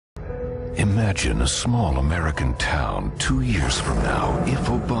Imagine a small American town 2 years from now if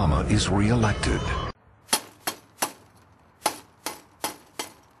Obama is re-elected.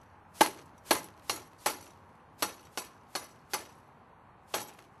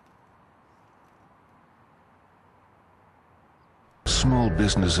 Small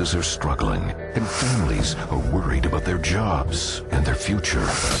businesses are struggling, and families are worried about their jobs and their future.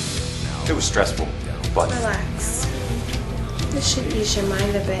 It was stressful, but... Relax. This should ease your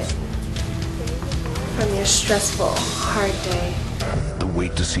mind a bit from your stressful, hard day. The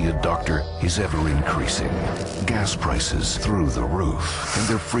wait to see a doctor is ever increasing. Gas prices through the roof, and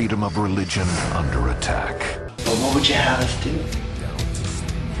their freedom of religion under attack. But what would you have us do?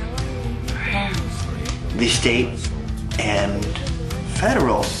 The state and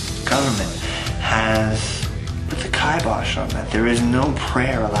federal government has put the kibosh on that. There is no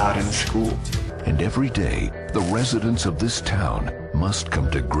prayer allowed in school. And every day, the residents of this town must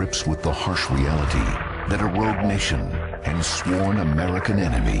come to grips with the harsh reality that a rogue nation and sworn American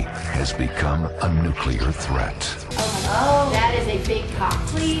enemy has become a nuclear threat. Oh, that is a big cock.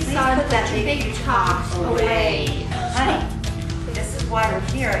 Please, son, put that big cock away. Honey, this is why we're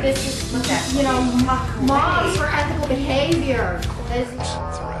here. This is, Look at you know, cock moms away. for ethical behavior.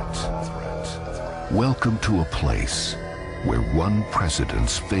 Welcome to a place where one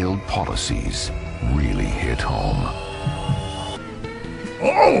president's failed policies really hit home.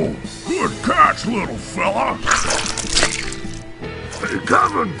 Oh, good catch, little fella. Hey,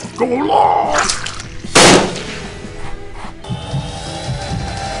 Kevin, go along.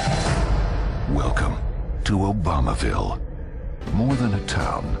 Welcome to Obamaville. More than a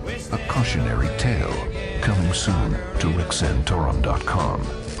town, a cautionary tale. Coming soon to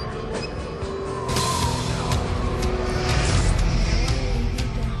santorum.cia.